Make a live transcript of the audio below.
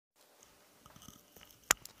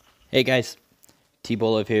Hey guys,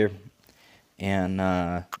 T-Bolov here,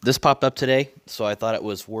 and this popped up today, so I thought it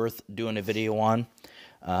was worth doing a video on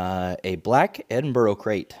a Black Edinburgh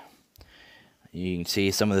crate. You can see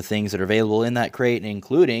some of the things that are available in that crate,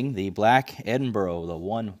 including the Black Edinburgh, the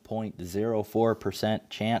 1.04%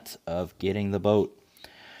 chance of getting the boat.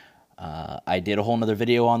 I did a whole nother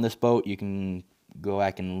video on this boat. You can go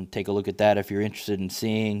back and take a look at that if you're interested in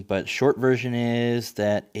seeing, but short version is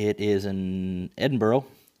that it is an Edinburgh,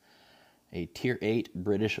 a Tier 8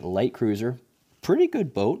 British light cruiser, pretty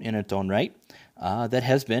good boat in its own right, that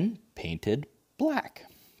has been painted black.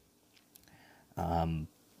 They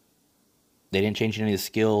didn't change any of the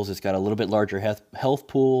skills. It's got a little bit larger health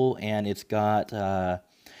pool, and it's got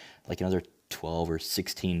like another 12 or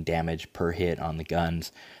 16 damage per hit on the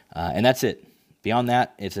guns, and that's it. Beyond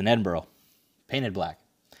that, it's an Edinburgh, painted black.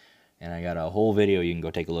 And I got a whole video you can go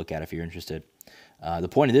take a look at if you're interested. The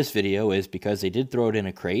point of this video is because they did throw it in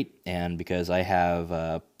a crate, and because I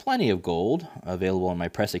have plenty of gold available on my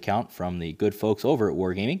press account from the good folks over at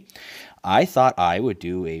Wargaming, I thought I would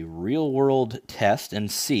do a real-world test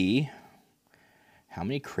and see how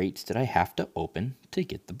many crates did I have to open to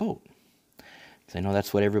get the boat. Because I know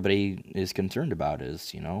that's what everybody is concerned about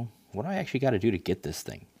is, you know, what do I actually got to do to get this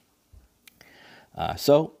thing?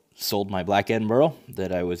 So sold my Black Edinburgh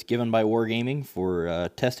that I was given by Wargaming for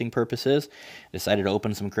testing purposes. Decided to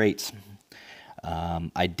open some crates.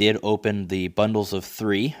 I did open the bundles of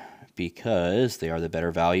 3 because they are the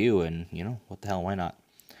better value, and you know, what the hell, why not?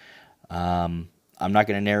 I'm not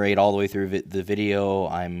going to narrate all the way through the video.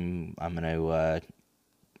 I'm going to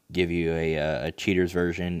give you a cheater's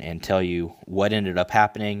version and tell you what ended up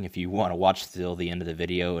happening. If you want to watch till the end of the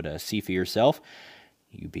video to see for yourself,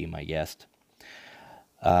 you be my guest.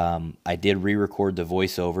 I did re-record the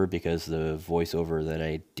voiceover because the voiceover that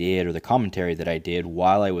I did, or the commentary that I did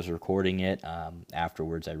while I was recording it,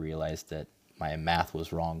 afterwards I realized that my math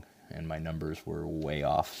was wrong and my numbers were way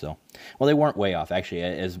off. So, well, they weren't way off. Actually,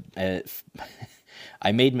 as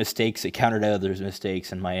I made mistakes, it counted out others'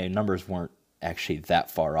 mistakes, and my numbers weren't actually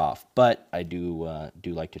that far off. But I do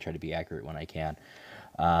like to try to be accurate when I can.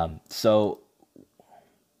 So,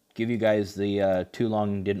 give you guys the too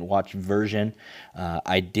long didn't watch version.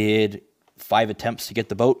 I did 5 attempts to get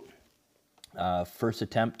the boat. First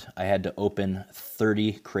attempt, I had to open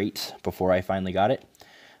 30 crates before I finally got it.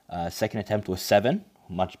 Second attempt was 7,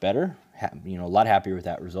 much better. You know, a lot happier with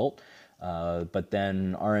that result. But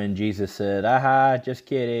then RNGesus said, "Aha, just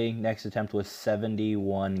kidding." Next attempt was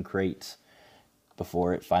 71 crates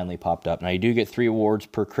before it finally popped up. Now you do get 3 awards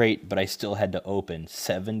per crate, but I still had to open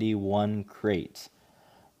 71 crates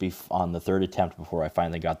on the third attempt before I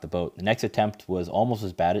finally got the boat. The next attempt was almost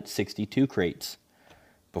as bad at 62 crates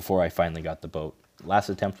before I finally got the boat. Last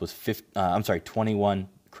attempt was 21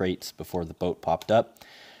 crates before the boat popped up,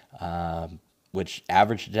 which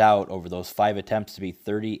averaged out over those 5 attempts to be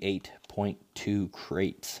 38.2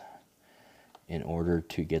 crates in order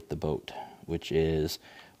to get the boat, which is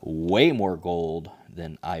way more gold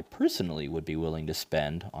than I personally would be willing to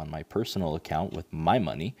spend on my personal account with my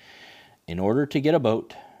money in order to get a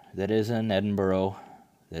boat that is in Edinburgh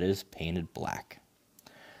that is painted black.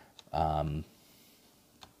 Yeah,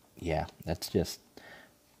 that's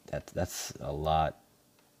a lot.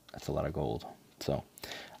 That's a lot of gold. So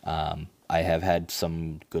I have had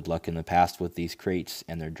some good luck in the past with these crates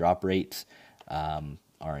and their drop rates.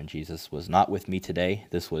 RNGesus was not with me today.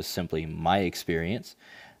 This was simply my experience,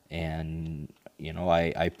 and you know,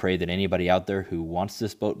 I pray that anybody out there who wants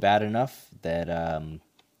this boat bad enough that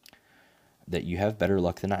that you have better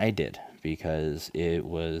luck than I did, because it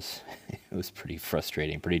was pretty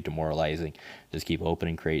frustrating, pretty demoralizing. Just keep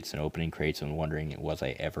opening crates and wondering, was I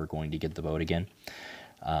ever going to get the boat again?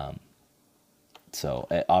 So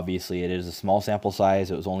obviously it is a small sample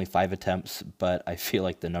size. It was only 5 attempts, but I feel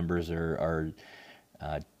like the numbers are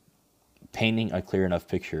painting a clear enough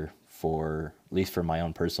picture for, at least for my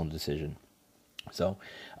own personal decision. So,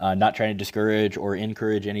 not trying to discourage or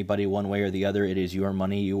encourage anybody one way or the other. It is your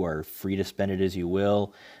money. You are free to spend it as you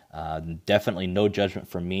will. Definitely no judgment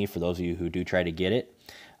from me for those of you who do try to get it.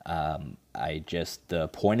 The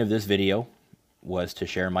point of this video was to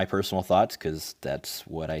share my personal thoughts, because that's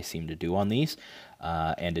what I seem to do on these,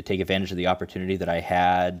 and to take advantage of the opportunity that I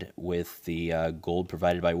had with the gold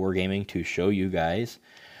provided by Wargaming to show you guys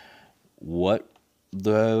what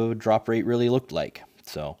the drop rate really looked like.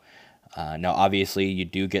 So, now, obviously, you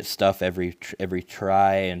do get stuff every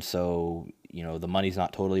try, and so, you know, the money's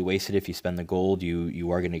not totally wasted if you spend the gold.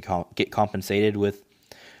 You are going to get compensated with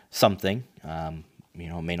something. You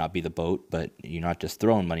know, it may not be the boat, but you're not just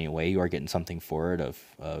throwing money away. You are getting something for it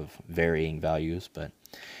of varying values. But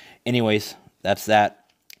anyways, that's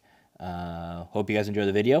that. Hope you guys enjoy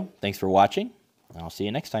the video. Thanks for watching. I'll see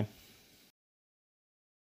you next time.